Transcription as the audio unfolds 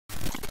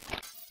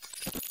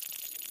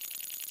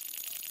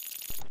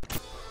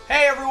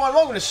Hey everyone,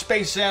 welcome to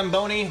Space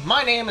Zambonie.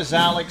 My name is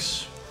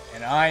Alex.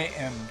 And I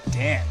am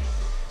Dan.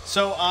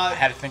 So, I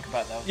had to think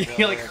about that.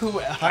 You're like, who?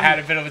 I had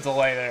a bit of a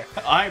delay there.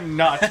 I'm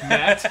not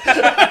Matt.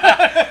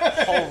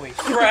 Holy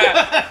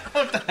crap.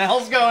 What the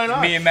hell's going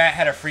on? Me and Matt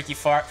had a Freaky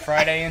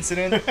Friday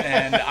incident,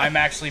 and I'm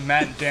actually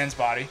Matt in Dan's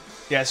body.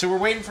 Yeah, so we're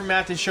waiting for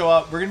Matt to show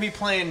up. We're going to be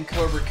playing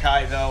Cobra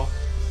Kai, though.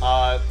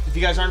 If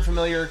you guys aren't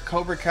familiar,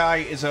 Cobra Kai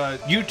is a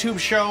YouTube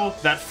show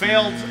that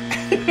failed,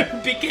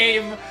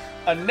 became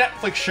a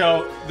Netflix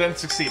show, then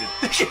succeeded.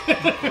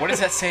 What does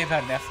that say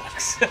about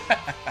Netflix?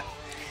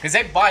 Because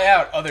they buy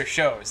out other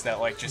shows that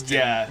like just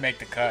didn't make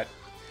the cut.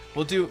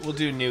 We'll do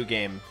a new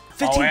game.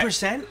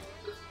 15%?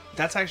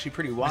 That's actually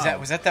pretty wild.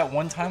 Was that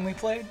one time we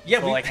played? Yeah,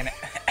 for like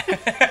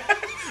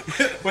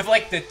with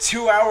like the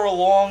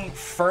 2-hour-long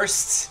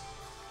first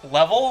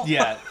level.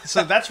 Yeah,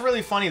 so that's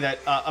really funny that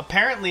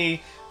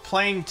apparently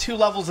playing 2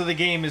 levels of the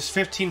game is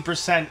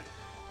 15%,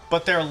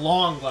 but they're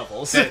long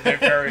levels. They're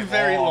very,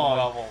 very long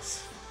levels.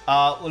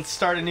 Let's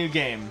start a new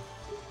game.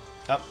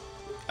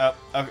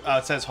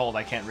 It says hold.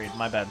 I can't read.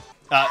 My bad.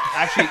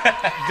 Actually,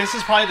 this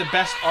is probably the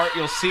best art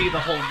you'll see the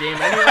whole game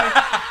anyway.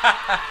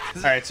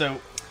 Alright, so...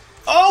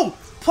 Oh!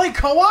 Play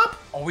co-op?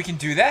 Oh, we can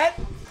do that?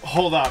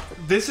 Hold up.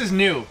 This is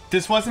new.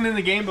 This wasn't in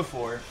the game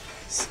before.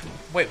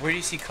 Wait, where do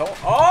you see co-op?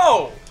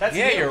 Oh! That's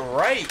yeah, new. you're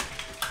right.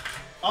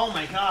 Oh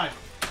my god.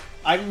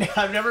 I've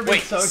never been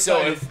so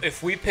excited. So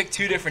if we pick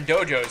 2 different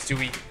dojos, do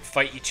we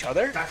fight each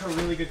other? That's a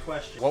really good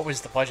question. What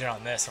was the budget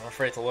on this? I'm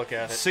afraid to look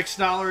at it. $6,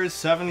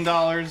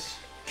 $7.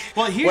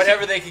 Well,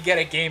 whatever they could get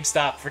at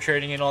GameStop for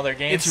trading in all their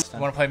games.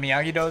 Want to play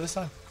Miyagi-Do this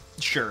time?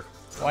 Sure.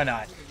 Why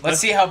not? Let's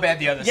see how bad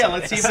the other side is. Yeah,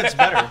 let's see if it's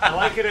better. I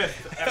like it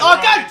if... Oh,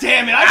 god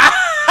damn it!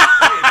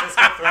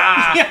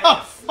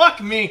 Yeah, fuck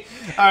me.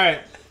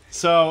 Alright,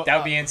 so... That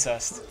would be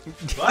incest.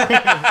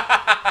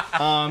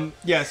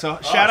 Yeah, so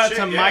shout out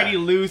to Mighty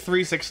Lou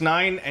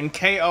 369 and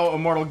KO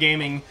Immortal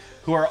Gaming,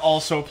 who are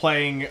also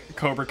playing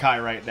Cobra Kai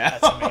right now.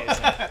 That's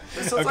amazing.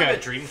 This looks like a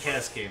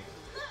Dreamcast game.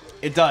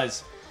 It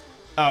does.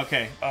 Oh,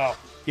 okay. Oh.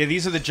 Yeah,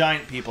 these are the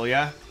giant people,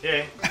 yeah?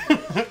 Yeah.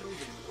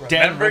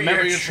 Dan,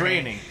 remember your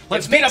training.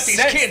 Let's beat up these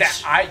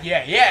kids.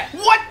 Yeah.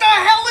 What the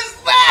hell is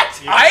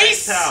that?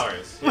 Ice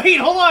towers. Yeah. Wait,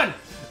 hold on.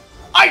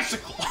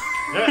 Icicle.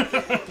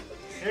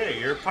 Hey,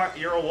 you're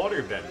a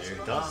water bender.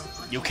 Duh.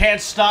 You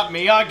can't stop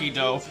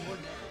Miyagi-Do.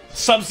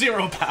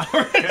 Sub-Zero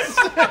powers.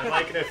 I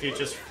like it if you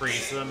just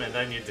freeze them and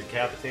then you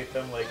decapitate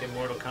them like in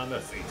Mortal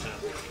Kombat.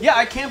 Yeah,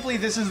 I can't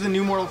believe this is the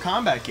new Mortal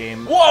Kombat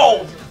game.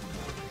 Whoa!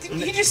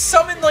 Did he just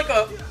summon like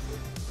a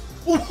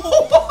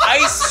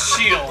ice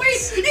shield?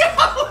 Wait, yeah.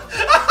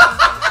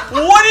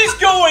 What is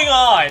going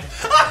on?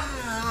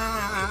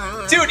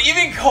 Dude,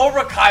 even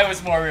Cobra Kai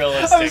was more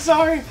realistic. I'm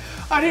sorry.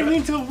 I didn't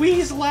mean to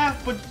wheeze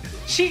laugh, but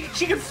she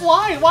can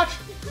fly. Watch.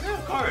 Yeah,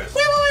 of course.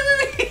 Wait.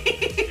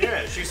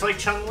 Yeah, she's like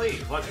Chun-Li.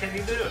 What can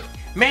you do?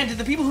 Man, did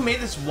the people who made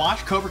this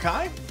watch Cobra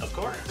Kai? Of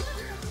course.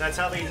 That's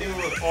how they knew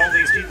all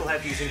these people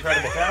had these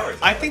incredible powers.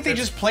 I think they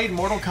just played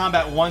Mortal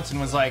Kombat once and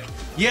was like,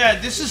 yeah,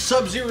 this is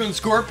Sub-Zero and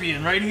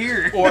Scorpion right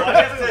here. Or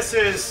what if this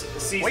is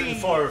season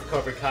 4 of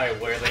Cobra Kai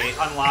where they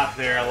unlock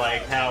their,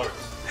 like, powers?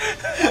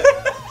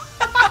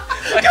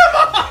 Come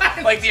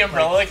on! Like the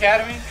Umbrella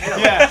Academy?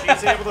 Yeah.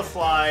 She's able to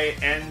fly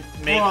and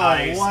make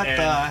ice. What and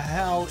the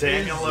hell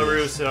Daniel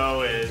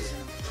LaRusso is...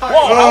 Whoa,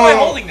 how am I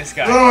holding this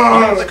guy?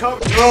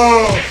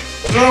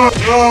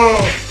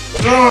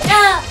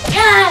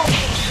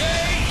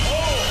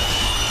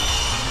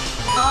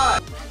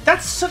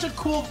 That's such a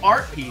cool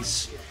art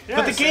piece. Yeah,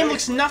 but the game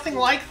looks nothing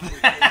like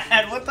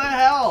that. What the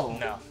hell?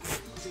 No.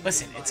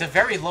 Listen, it's a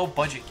very low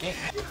budget game.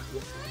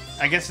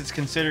 I guess it's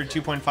considered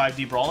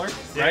 2.5D brawler,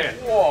 Yeah. right?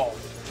 Whoa.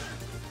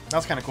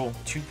 That's kind of cool.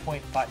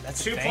 2.5.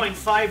 That's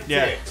 2.5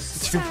 Yeah.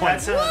 dicks.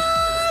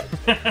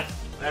 2.5.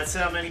 That's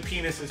how many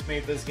penises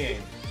made this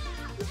game.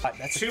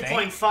 That's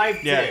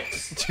 2.5 Yeah.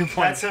 dicks. 2.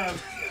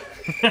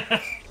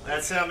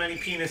 That's how many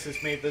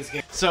penises made this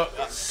game. So,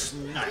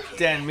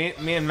 Dan, me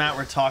and Matt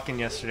were talking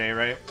yesterday,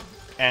 right?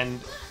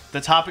 And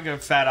the topic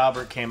of Fat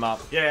Albert came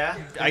up. Yeah,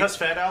 because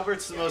Fat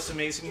Albert's the most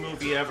amazing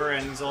movie ever,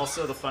 and he's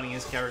also the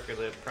funniest character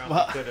that probably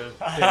could have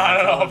been I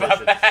don't know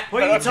about that.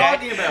 What are you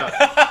talking about?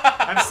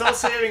 I'm still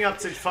saving up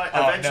to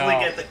eventually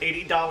get the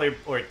 $80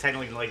 or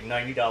technically like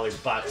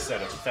 $90 box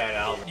set of Fat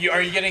Albert.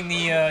 Are you getting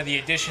the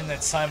edition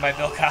that's signed by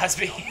Bill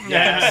Cosby?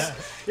 Yes.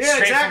 Yeah,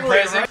 Straight exactly. from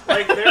prison. Right?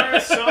 Like there are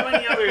so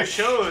many other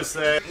shows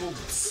that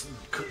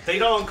they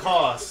don't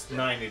cost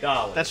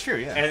 $90. That's true,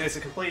 yeah. And it's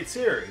a complete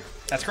series.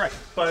 That's correct.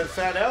 But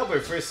Fat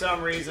Albert, for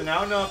some reason, I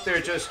don't know if they're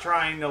just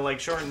trying to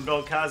like shorten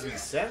Bill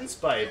Cosby's sentence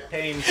by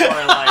paying for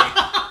like,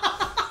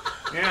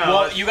 you know.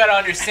 Well, you gotta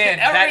understand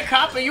Every that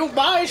copy you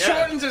buy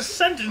shortens his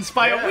sentence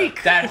by a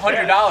week. that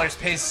 $100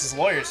 pays his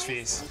lawyer's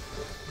fees.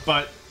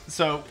 But,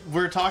 so,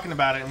 we're talking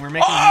about it, and we're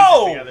making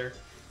music together.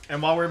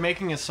 And while we're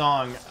making a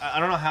song, I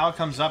don't know how it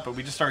comes up, but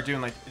we just start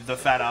doing, like, the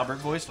Fat Albert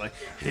voice, like,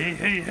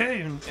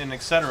 hey, and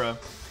etc.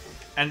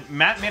 And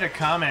Matt made a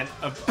comment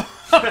of...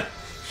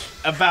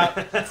 about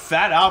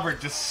Fat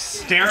Albert just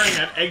staring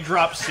at egg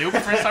drop soup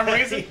for some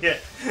reason. Yeah.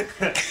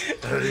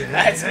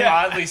 That's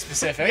oddly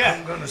specific. Yeah.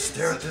 I'm gonna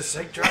stare at this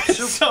egg drop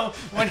soup. So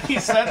when he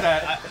said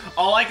that,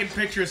 all I can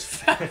picture is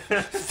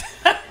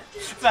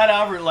Fat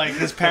Albert, like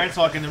his parents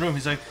walk in the room.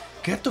 He's like,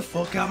 "Get the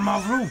fuck out of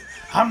my room!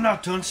 I'm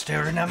not done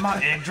staring at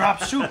my egg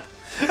drop soup."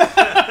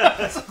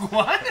 It's like,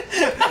 what?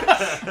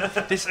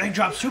 This egg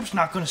drop soup's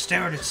not gonna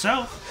stare at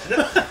itself.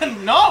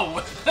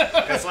 No.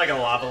 It's like a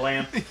lava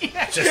lamp.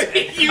 Yeah. Just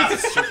egg drop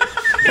soup.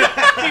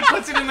 He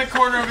puts it in the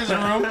corner of his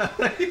room.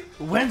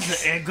 When's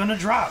the egg gonna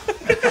drop?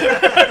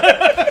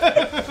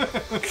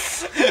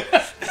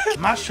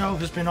 My show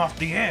has been off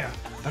the air,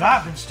 but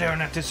I've been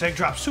staring at this egg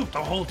drop soup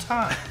the whole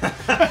time.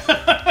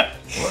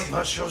 What,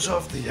 my show's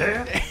off the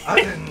air? I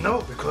didn't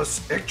know because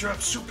egg drop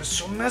soup is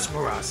so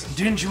mesmerizing.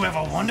 Didn't you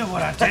ever wonder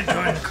what I did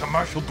during the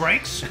commercial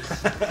breaks?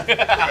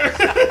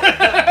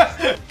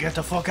 Get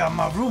the fuck out of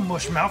my room,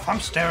 mushmouth.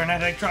 I'm staring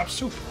at egg drop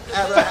soup.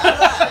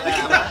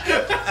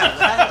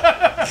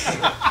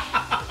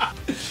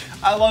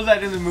 I love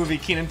that in the movie,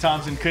 Kenan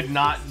Thompson could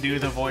not do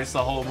the voice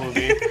the whole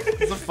movie.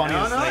 It's the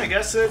funniest thing. I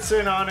guess it's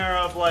in honor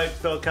of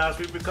like Bill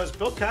Cosby because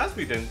Bill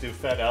Cosby didn't do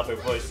Fat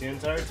Albert voice the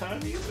entire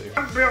time either.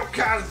 I'm Bill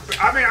Cosby.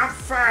 I'm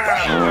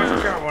Fat Albert.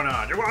 What's going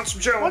on? You want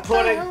some jello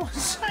pudding? You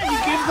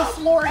gave the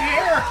floor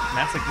hair.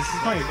 Matt's like, this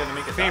is my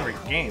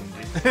favorite game,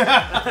 dude.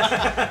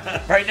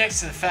 Right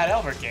next to the Fat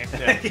Albert game.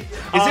 Yeah.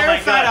 Is there a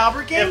Fat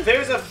Albert game? If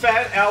there's a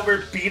Fat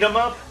Albert beat 'em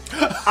up,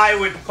 I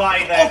would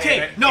buy that.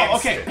 Okay,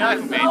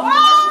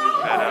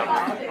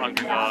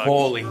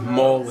 Holy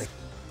moly.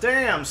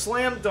 Damn,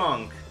 slam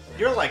dunk.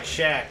 You're like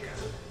Shaq.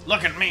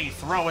 Look at me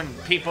throwing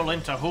people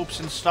into hoops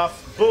and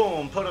stuff.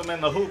 Boom, put them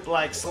in the hoop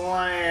like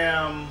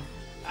slam.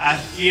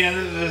 At the end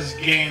of this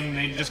game,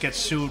 they just get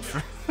sued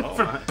for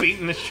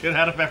beating the shit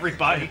out of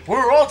everybody. We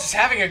were all just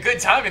having a good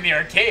time in the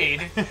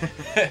arcade.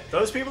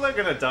 Those people are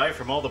gonna die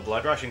from all the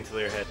blood rushing to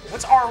their head.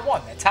 What's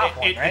R1? The top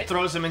one, It right?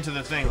 throws them into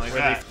the thing like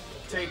Where that.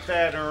 they take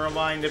that and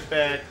remind it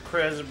back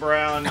Chris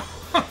Brown.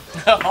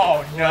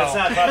 Oh, no. Let's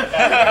not talk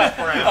about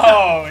Chris Brown.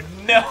 Oh,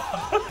 no.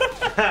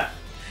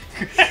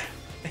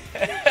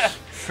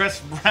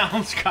 Chris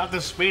Brown's got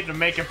the speed to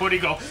make your booty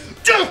go.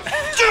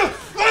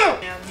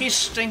 He's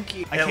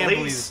stinky. I At can't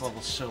believe least- this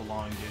level's so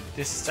long, dude.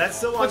 This is That's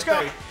the one Let's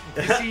go.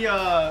 thing. You see,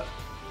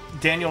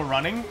 Daniel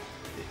running?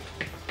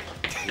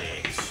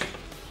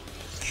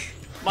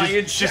 My Just do the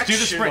injection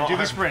sprint. Do the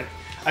arm. sprint.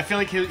 I feel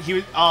like he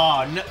was.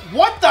 Oh, no.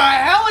 What the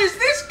hell is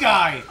this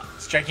guy?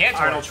 It's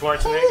gigantic. Arnold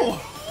Schwarzenegger. Ooh.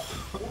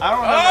 I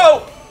don't remember.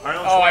 Oh!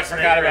 Arnold Oh, I Schwarzenegger,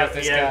 forgot about if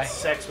this he had guy.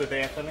 sex with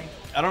Anthony.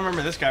 I don't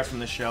remember this guy from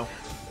this show.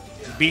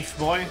 Beef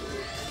Boy.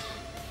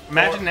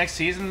 Imagine next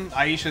season,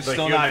 Aisha's The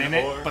still not in human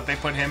it, whore. but they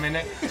put him in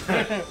it.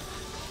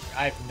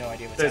 I have no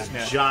idea what's This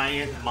happening.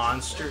 giant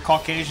monster.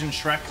 Caucasian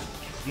Shrek.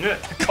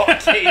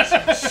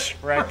 Caucasian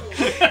Shrek.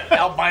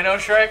 Albino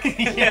Shrek?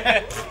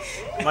 Yeah.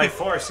 My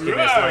foreskin is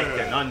like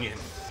an onion.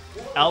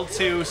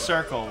 L2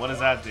 circle. What does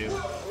that do?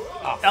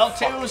 Oh,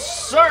 L2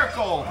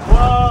 circle.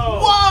 Whoa!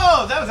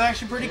 Whoa, that was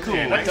actually pretty cool.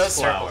 Yeah, What nice does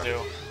flower.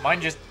 Circle do?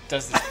 Mine just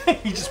does this.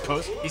 He just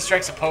posed. He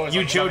strikes a pose.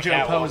 You like he's on a JoJo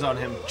catwalk. pose on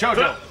him.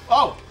 JoJo.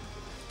 Oh.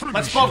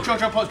 Let's both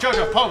JoJo pose.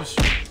 JoJo pose.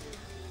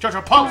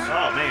 JoJo pose.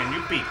 Oh man,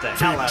 you beat the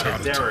hell out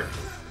of Derek.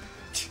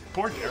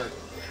 Poor Derek.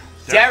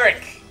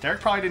 Derek! Derek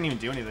probably didn't even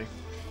do anything.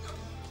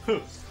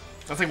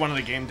 That's like one of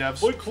the game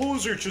devs. My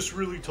clothes are just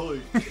really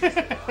tight.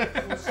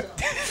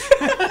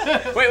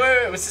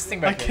 Wait, what's this thing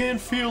I back here?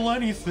 can't feel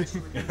anything.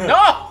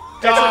 No!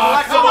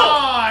 Oh, come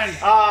on!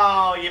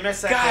 Oh, you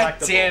missed that God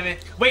collectible. damn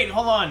it. Wait,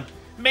 hold on.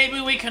 Maybe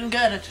we can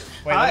get it.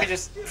 Wait, let me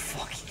just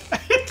fucking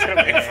get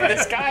away from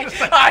this guy.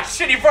 Ah,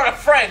 shit, he brought a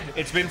friend!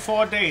 It's been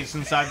 4 days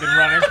since I've been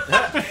running.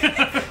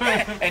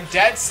 And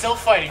Dad's still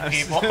fighting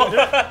people.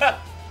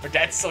 Or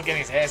Dad's still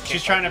getting his ass kicked.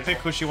 She's trying to pick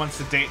who she wants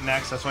to date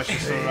next. That's why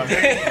she's still running.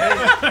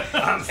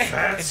 I'm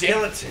Fat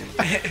Skeleton.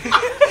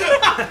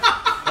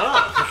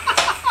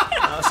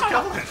 How's it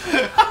going?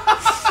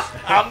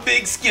 I'm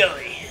Big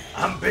Skilly.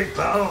 I'm Big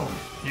Bone.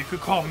 You could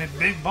call me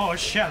Big Boy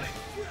Shelly.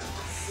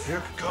 You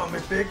can call me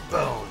Big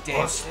Bone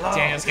or Slow.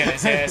 Daniel's getting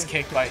his ass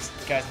kicked by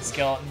guys in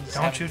skeletons.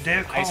 Don't you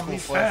dare high call school me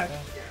fat.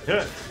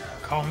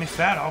 flashback. Call me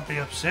fat, I'll be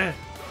upset.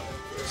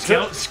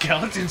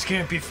 Skeletons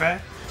can't be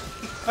fat.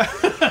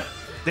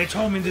 They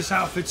told me this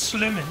outfit's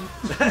slimming.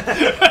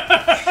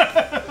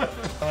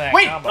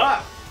 Wait!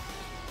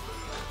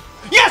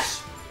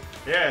 Yes!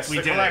 Yes, We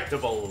the did it.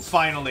 collectibles.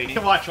 Finally.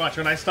 Watch.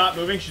 When I stop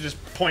moving, she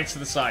just points to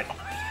the side.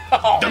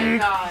 Oh,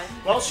 God.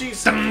 Well,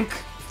 she's Dunk.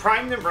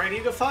 primed and ready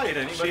to fight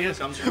anybody She who is.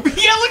 comes Yeah,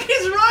 look at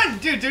his run!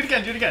 Dude, do it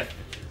again.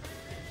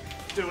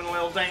 doing a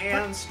little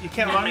dance. You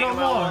can't Yeah, run make no a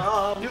little more.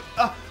 love. You-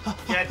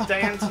 Get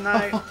down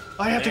tonight.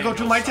 I have to go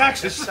do my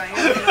taxes.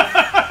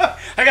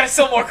 I gotta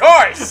sell more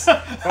cars!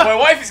 Or my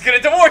wife is gonna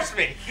divorce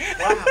me!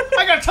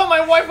 I gotta tell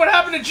my wife what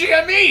happened to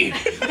GME.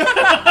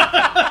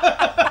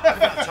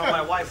 Tell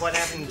my wife what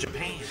happened in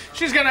Japan.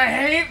 She's gonna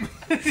hate me.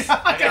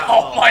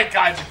 Oh my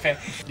god, Japan.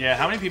 Yeah,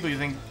 how many people do you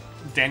think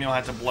Daniel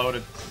had to blow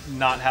to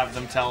not have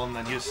them tell him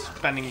that he was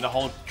spending the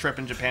whole trip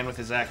in Japan with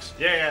his ex.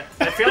 Yeah.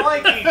 I feel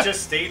like he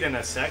just stayed in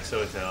a sex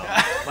hotel.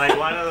 Like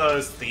one of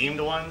those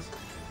themed ones.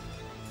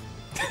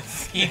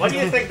 What do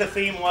you think the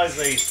theme was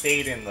they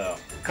stayed in, though?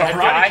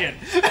 Karate Kid.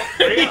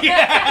 Really?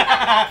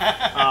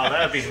 Yeah. Oh,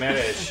 that would be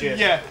meta as shit.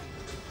 Yeah.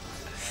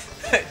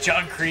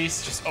 John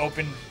Kreese just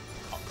opened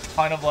a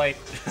ton of, like,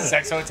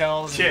 sex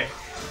hotels Shit.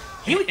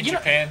 in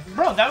Japan.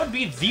 Bro, that would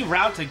be the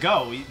route to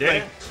go. Yeah.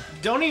 Like,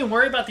 don't even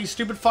worry about these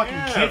stupid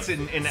fucking kids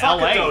in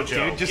Fuck a LA, dojo.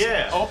 dude. Just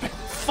open.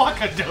 Fuck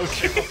a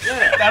dojo.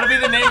 Yeah. That'll be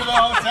the name of the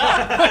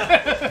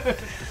hotel.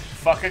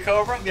 Fuck a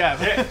cobra? Yeah.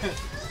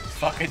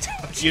 Fuck a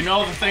dojo. You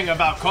know the thing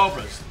about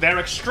cobras. They're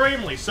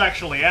extremely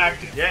sexually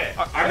active.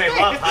 Yeah. And they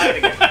love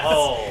hiding in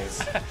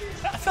holes. I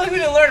feel like we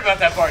didn't learn about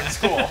that part in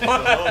school. It's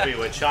a movie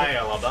with Shia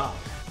LaBeouf.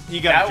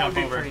 You gotta That jump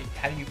would be over. pretty.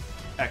 How do you.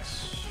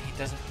 X. He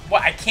doesn't.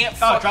 What? I can't Oh,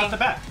 fucking. drop the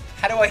bat.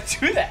 How do I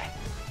do that?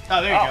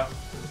 Oh, there you go.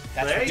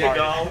 That's There you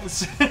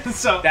retarded. go.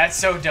 So. That's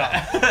so dumb.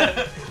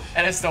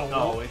 And it's the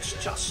No, it's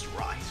just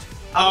right.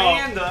 Oh.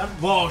 Amanda.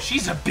 Whoa,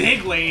 she's a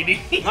big lady.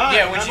 Hi,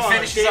 Yeah, when I'm she on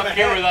finishes up Game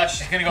here Ahead. with us,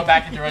 she's gonna go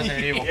back into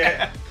Resident Evil.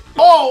 Yeah.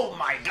 Oh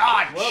my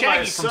God, Well, Shaggy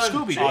my from son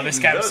Scooby. Oh, this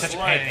guy was That's such a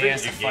why pain in the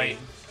ass to video fight.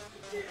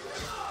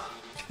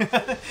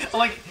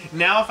 Like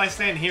now, if I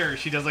stand here,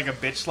 she does like a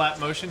bitch slap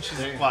motion. She's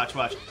like, watch.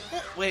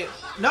 Wait,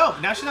 no,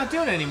 now she's not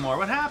doing it anymore.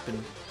 What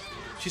happened?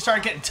 She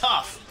started getting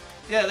tough.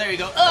 Yeah, there you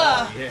go.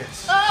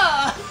 Yes.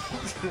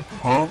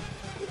 Huh?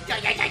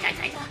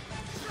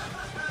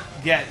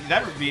 Yeah,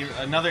 that would be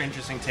another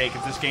interesting take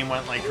if this game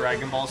went like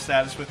Dragon Ball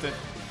status with it.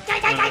 They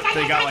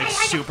got like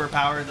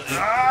superpowered.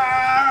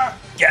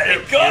 Get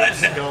it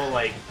Kids good! go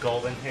like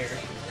golden hair.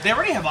 They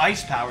already have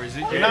ice powers.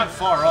 You're not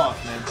far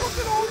off, man.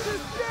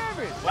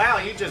 Wow,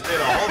 you just did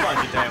a whole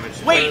bunch of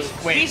damage. Wait,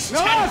 Wait. he's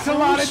Ted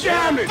Cruz.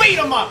 Beat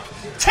him up.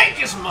 Take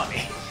his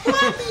money.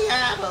 Let me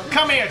have him.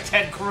 Come here,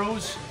 Ted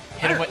Cruz.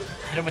 Hit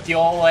him with the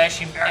old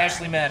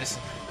Ashley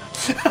Madison.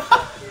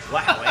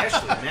 Wow,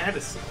 Ashley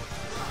Madison.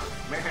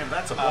 Man,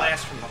 that's a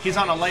blast from the. He's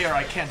on a layer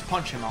I can't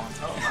punch him on.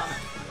 Oh,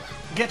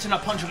 Get an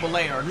unpunchable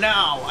layer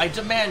now. I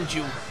demand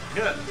you.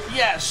 good.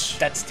 Yes.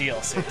 That's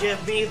DLC.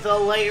 Give me the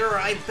layer,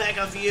 I beg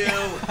of you.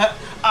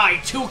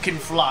 I too can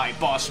fly,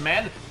 boss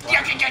man. You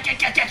think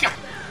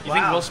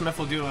Wow. Will Smith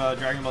will do a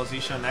Dragon Ball Z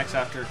show next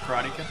after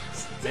Karate Kid?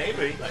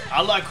 Maybe.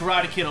 I like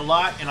Karate Kid a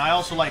lot, and I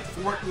also like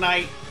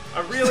Fortnite.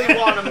 I really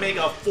want to make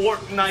a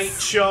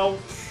Fortnite show.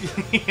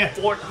 Yeah.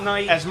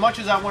 Fortnite. As much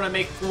as I want to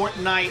make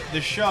Fortnite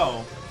the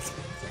show,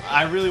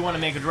 I really want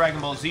to make a Dragon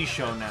Ball Z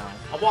show now.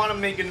 I want to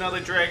make another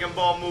Dragon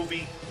Ball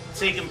movie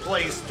taking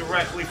place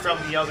directly from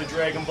the other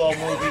Dragon Ball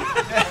movie.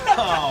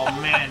 Oh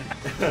man,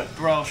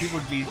 bro, people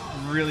would be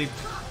really.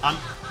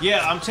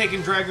 I'm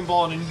taking Dragon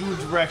Ball in a new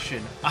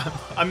direction.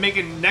 I'm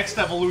making Next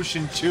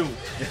Evolution 2.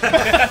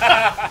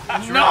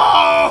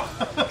 No!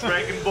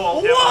 Dragon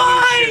Ball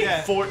Why? Evolution,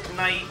 Yeah.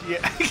 Fortnite.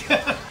 Yeah.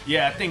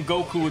 Yeah, I think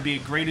Goku would be a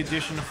great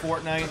addition to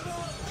Fortnite.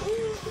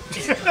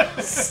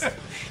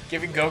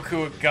 Giving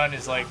Goku a gun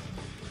is like.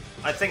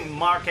 I think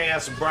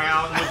Mark-ass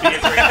Brown would be a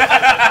great addition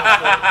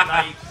to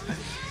Fortnite.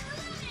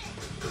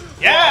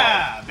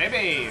 Yeah,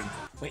 baby.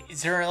 Wait,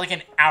 is there like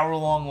an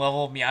hour-long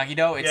level of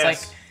Miyagi-Do? It's Yes. like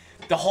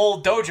the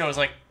whole dojo is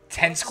like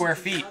 10 square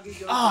feet.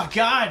 Oh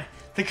God,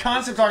 the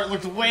concept art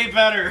looked way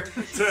better.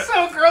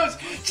 So gross.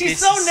 She's This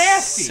so is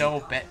nasty.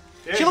 So bad.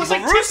 Yeah, She looks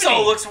like LaRusso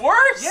Tiffany. looks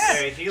worse. Yeah,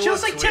 Yeah, he she looks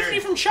looks like Tiffany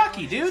weird. from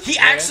Chucky, dude. He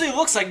actually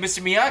looks like Mr.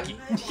 Miyagi.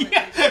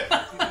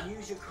 Yeah.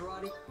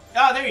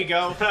 Oh, there you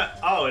go.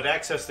 Oh, it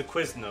accessed the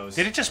Quiznos.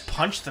 Did it just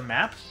punch the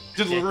map?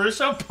 Did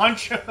LaRusso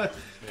punch?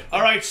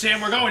 All right, Sam,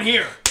 we're going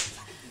here.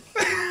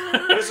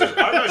 I'm going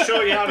to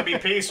show you how to be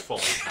peaceful.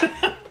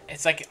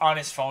 It's like on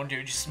his phone,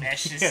 dude. Just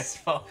smashes his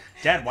phone.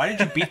 Dad, why did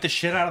you beat the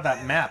shit out of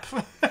that map?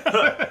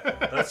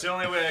 That's the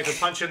only way I can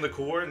punch in the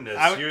coordinates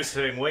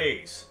using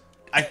Waze.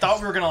 I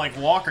thought we were gonna like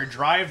walk or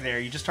drive there.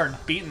 You just started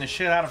beating the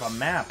shit out of a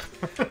map.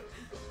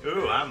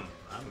 Ooh, I'm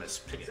Miss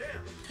Piggy.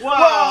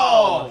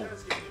 Whoa!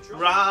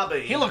 Robbie.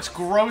 He looks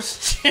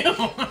gross too.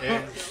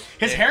 Yeah.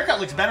 His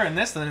haircut looks better in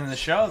this than in the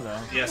show, though.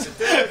 Yes, it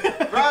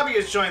did. Robbie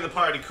has joined the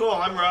party. Cool,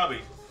 I'm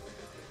Robbie.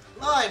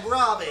 I'm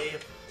Robbie.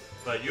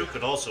 But you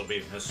could also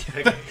be Miss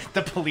Piggy.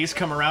 The police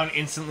come around,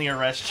 instantly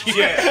arrest you.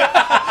 Yeah.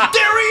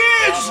 There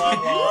he is!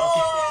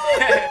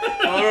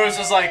 LaRusso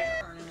was like,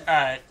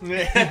 alright.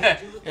 Yeah,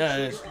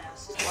 it is.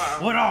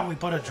 What are we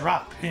but a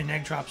drop in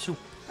egg drop soup?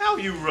 How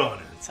you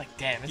running? It's like,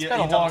 damn, it's Yeah, been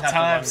you a don't long tap the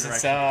time wrong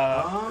since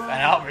direction.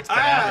 Van Albert's been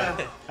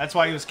out. That's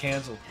why he was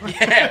canceled.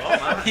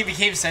 Yeah, he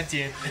became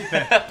sentient.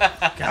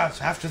 Guys,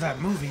 after that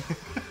movie,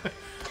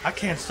 I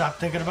can't stop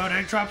thinking about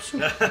egg drop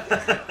soup.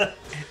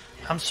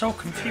 I'm so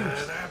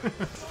confused.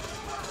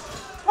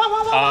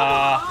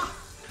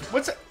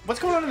 What's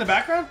going on in the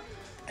background?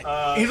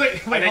 He's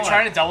like, Are they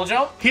trying to double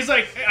jump? He's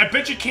like, I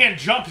bet you can't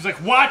jump. He's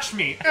like, watch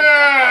me.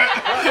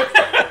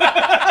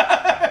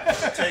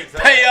 Take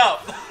that. Pay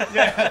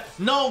up!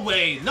 No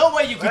way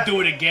you could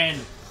do it again.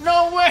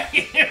 No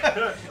way.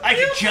 I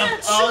can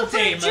jump all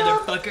day,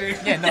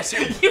 motherfucker. Yeah, no,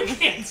 seriously. You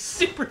can't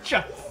super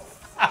jump.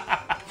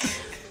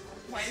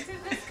 When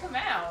did this come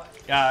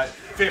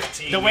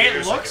 15 The way it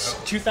years looks,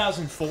 ago.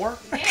 2004.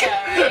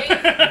 Yeah,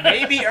 right?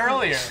 Maybe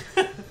earlier.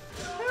 It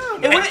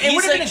would have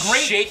He's been like a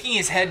great. shaking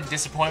his head in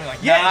disappointment,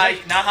 like, Yeah, nah, he's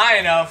like- not high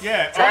enough.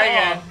 Yeah, Try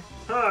again.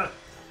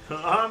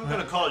 I'm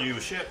gonna call you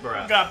shit,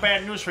 bro. Got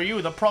bad news for you.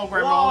 The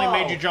program Whoa. only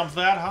made you jump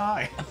that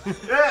high.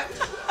 Yeah.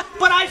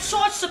 But I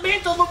saw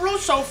Samantha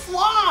LaRusso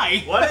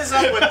fly. What is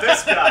up with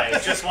this guy?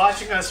 Just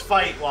watching us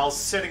fight while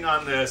sitting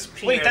on this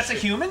penis. Wait, that's a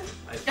human?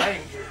 I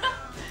think.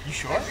 You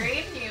sure?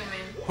 Great human.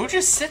 Who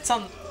just sits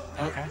on...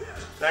 Okay.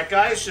 That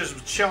guy's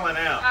just chilling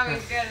out. Oh,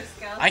 he's got a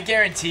skeleton. I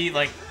guarantee,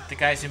 like, the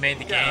guys who made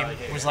the Yeah, game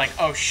yeah. was like,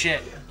 oh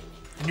shit,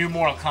 the new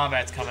Mortal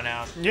Kombat's coming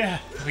out. Yeah.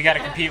 We gotta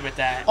compete with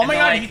that. Oh And my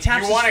they're God, like, he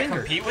taps you his wanna finger.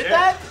 compete with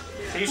Yeah. that?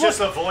 He's just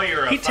a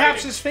voyeur of He taps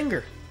fighting. his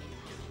finger.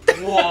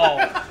 Whoa.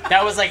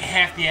 That was like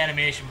half the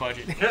animation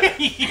budget.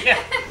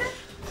 Yeah.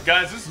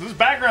 Guys, this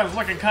background's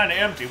looking kind of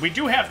empty. We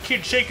do have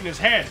Kid shaking his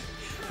head.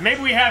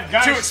 Maybe we have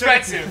guys. Too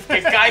expensive.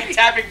 Get guy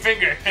tapping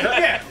finger.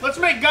 Yeah, let's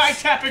make guy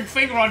tapping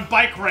finger on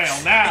bike rail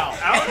now.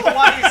 I don't know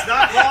why he's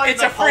not calling It's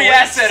the a free police.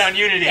 asset on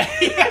Unity.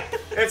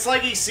 It's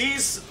like he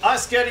sees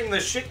us getting the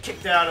shit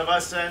kicked out of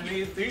us, and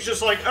he's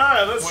just like,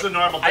 ah, this is a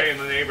normal day in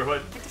the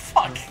neighborhood.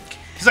 Fuck.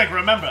 He's like,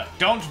 remember,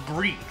 don't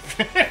breathe.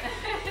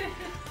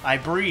 I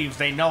breathe,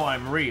 they know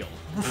I'm real.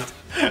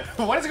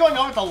 What is going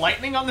on with the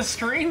lightning on the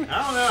screen?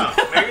 I don't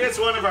know. Maybe it's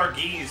one of our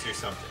geese or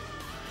something.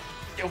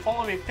 You'll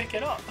follow me, pick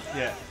it up.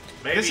 Yeah.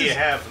 Maybe This you is-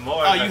 have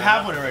more. Oh, than you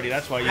have enough. one already.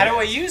 That's why. How do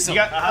I use them?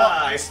 You got.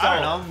 Ah, I I stole.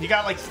 don't know. You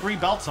got like 3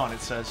 belts on.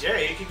 It says. Yeah,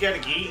 you could get a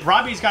geese.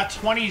 Robbie's got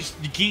 20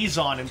 geese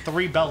on and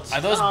 3 belts.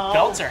 Are those No.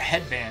 belts or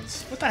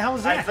headbands? What the hell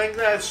is I that? think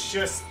that's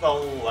just the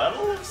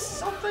level of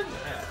something.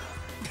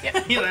 Yeah,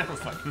 that was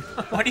fun.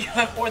 What do you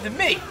have more than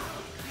me?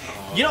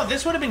 You know,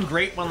 this would have been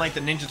great when like the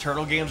Ninja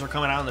Turtle games were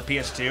coming out on the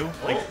PS2.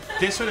 Like,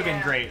 this would have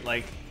been great.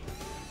 Like,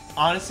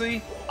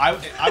 honestly, I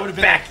would have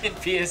been Back like, in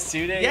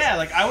PS2 days? yeah,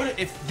 like I would.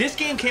 If this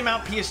game came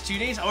out PS2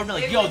 days, I would have been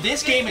like, It yo, was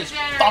this the game fifth is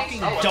generation.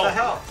 fucking Oh, what dope. the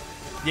hell?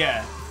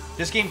 Yeah,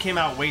 this game came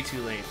out way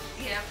too late.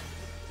 Yep.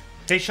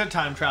 They should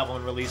time travel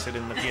and release it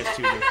in the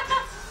PS2 days.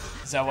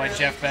 Is that why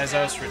Jeff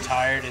Bezos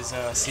retired as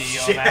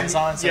CEO Shit. of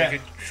Amazon so Yeah. he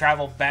could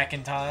travel back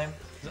in time?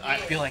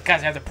 I'd be like,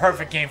 guys, I have the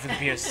perfect game for the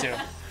PS2.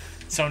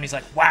 Sony's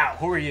like, wow,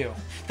 who are you?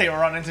 They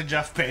run into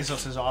Jeff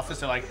Bezos'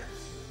 office. They're like,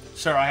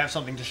 "Sir, I have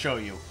something to show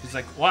you." He's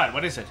like, "What?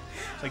 What is it?"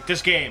 It's like,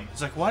 "This game."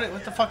 He's like, "What?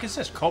 What the fuck is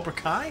this? Cobra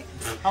Kai?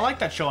 I like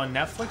that show on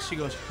Netflix." He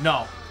goes,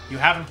 "No, you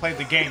haven't played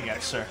the game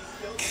yet, sir."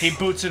 He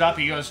boots it up.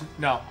 He goes,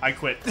 "No, I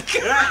quit.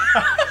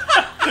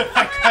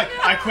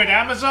 I quit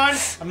Amazon.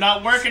 I'm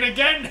not working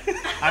again.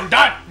 I'm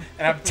done.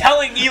 And I'm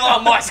telling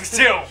Elon Musk,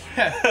 too.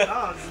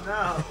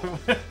 Oh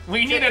no!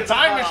 We need a Take the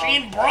time ball.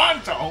 machine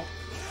pronto."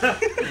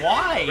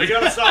 Why? We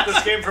gotta stop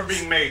this game from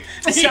being made.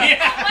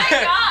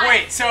 God.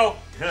 Wait, so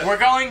we're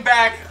going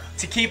back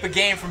to keep a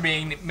game from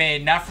being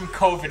made, not from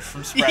COVID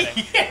from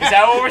spreading. Yeah. Is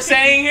that what we're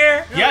saying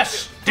here?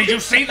 Yes. Did you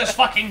see this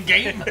fucking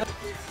game?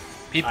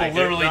 People I did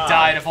literally not.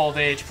 died of old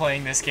age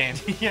playing this game.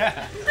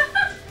 Yeah.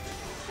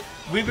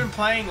 We've been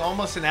playing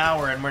almost an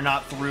hour and we're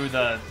not through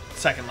the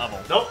second level.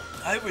 Nope.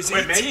 I was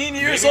Wait, 18 maybe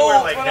years we're,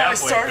 old like, when I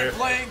halfway started through.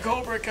 playing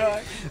Cobra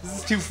Kai. This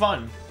is too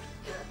fun.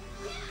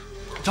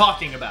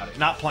 Talking about it,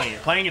 not playing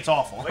it. Playing it's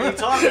awful. What are you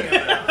talking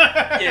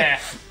about? Yeah.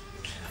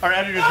 Our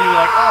editors be like,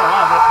 "Oh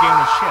wow, that game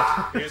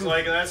was shit." He's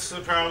like, that's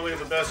probably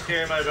the best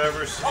game I've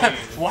ever seen.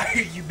 Why are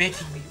you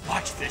making me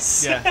watch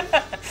this? Yeah.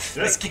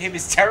 This game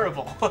is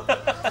terrible.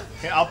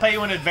 Okay, I'll pay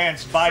you in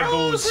advance. Buy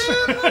booze.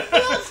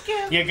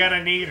 You're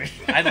gonna need it.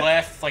 I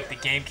laughed like the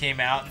game came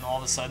out and all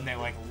of a sudden they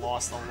like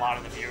lost a lot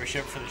of the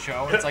viewership for the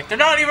show. It's like they're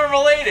not even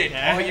related.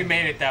 Yeah. Oh, you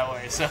made it that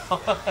way, so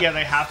Yeah,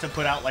 they have to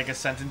put out like a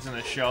sentence in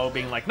the show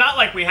being like, "Not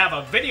like we have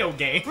a video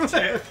game,"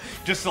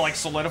 just to like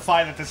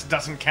solidify that this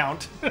doesn't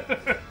count.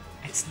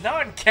 it's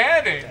not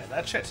canon.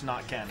 That shit's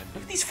not canon.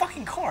 Look at these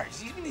fucking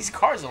cars. Even these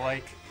cars are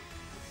like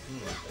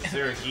Is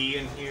there a gee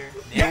in here?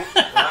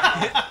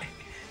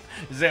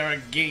 Is there a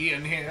gee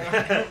in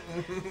here?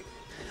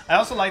 I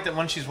also like that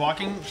when she's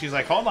walking, she's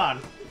like, "Hold on."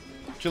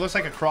 She looks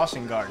like a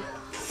crossing guard.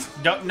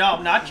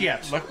 No, not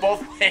yet. look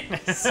both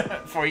ways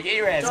before you get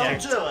your ass Don't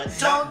kicked. do it.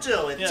 Don't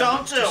do it. Yeah,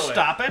 Don't do just it.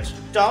 Stop it.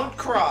 Don't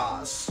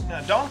cross.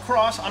 Yeah, don't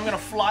cross. I'm gonna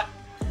fly.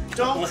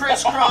 Don't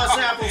crisscross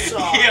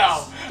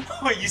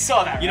applesauce. Yo, you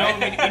saw that, You know,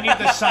 right? we need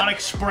the sonic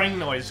spring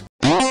noise.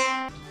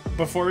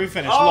 Before we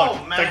finish, Oh,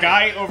 look, man. the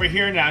guy over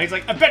here now, he's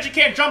like, "I bet you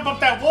can't jump up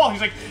that wall."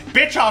 He's like,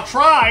 "Bitch, I'll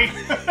try.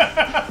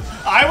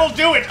 I will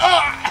do it."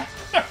 Ah!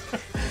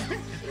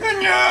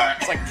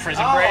 It's like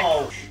Prison Break.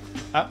 Oh,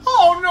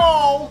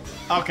 Oh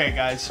no! Okay,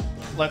 guys,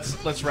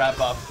 let's wrap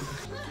up.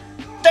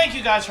 Thank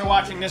you guys for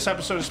watching this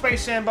episode of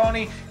Space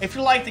Zambonie. If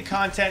you like the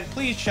content,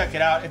 please check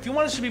it out. If you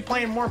want us to be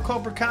playing more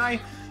Cobra Kai,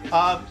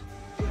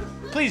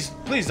 please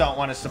don't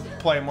want us to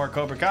play more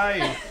Cobra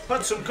Kai.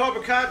 put some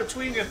Cobra Kai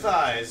between your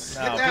thighs.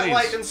 No, Hit that please.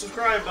 like and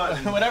subscribe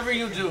button. Whatever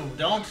you do,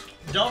 don't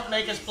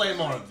make us play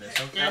more of this,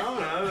 okay? I don't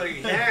know.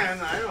 You can.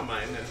 I don't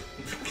mind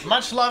it.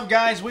 Much love,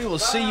 guys. We will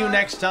see you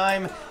next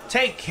time.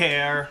 Take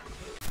care.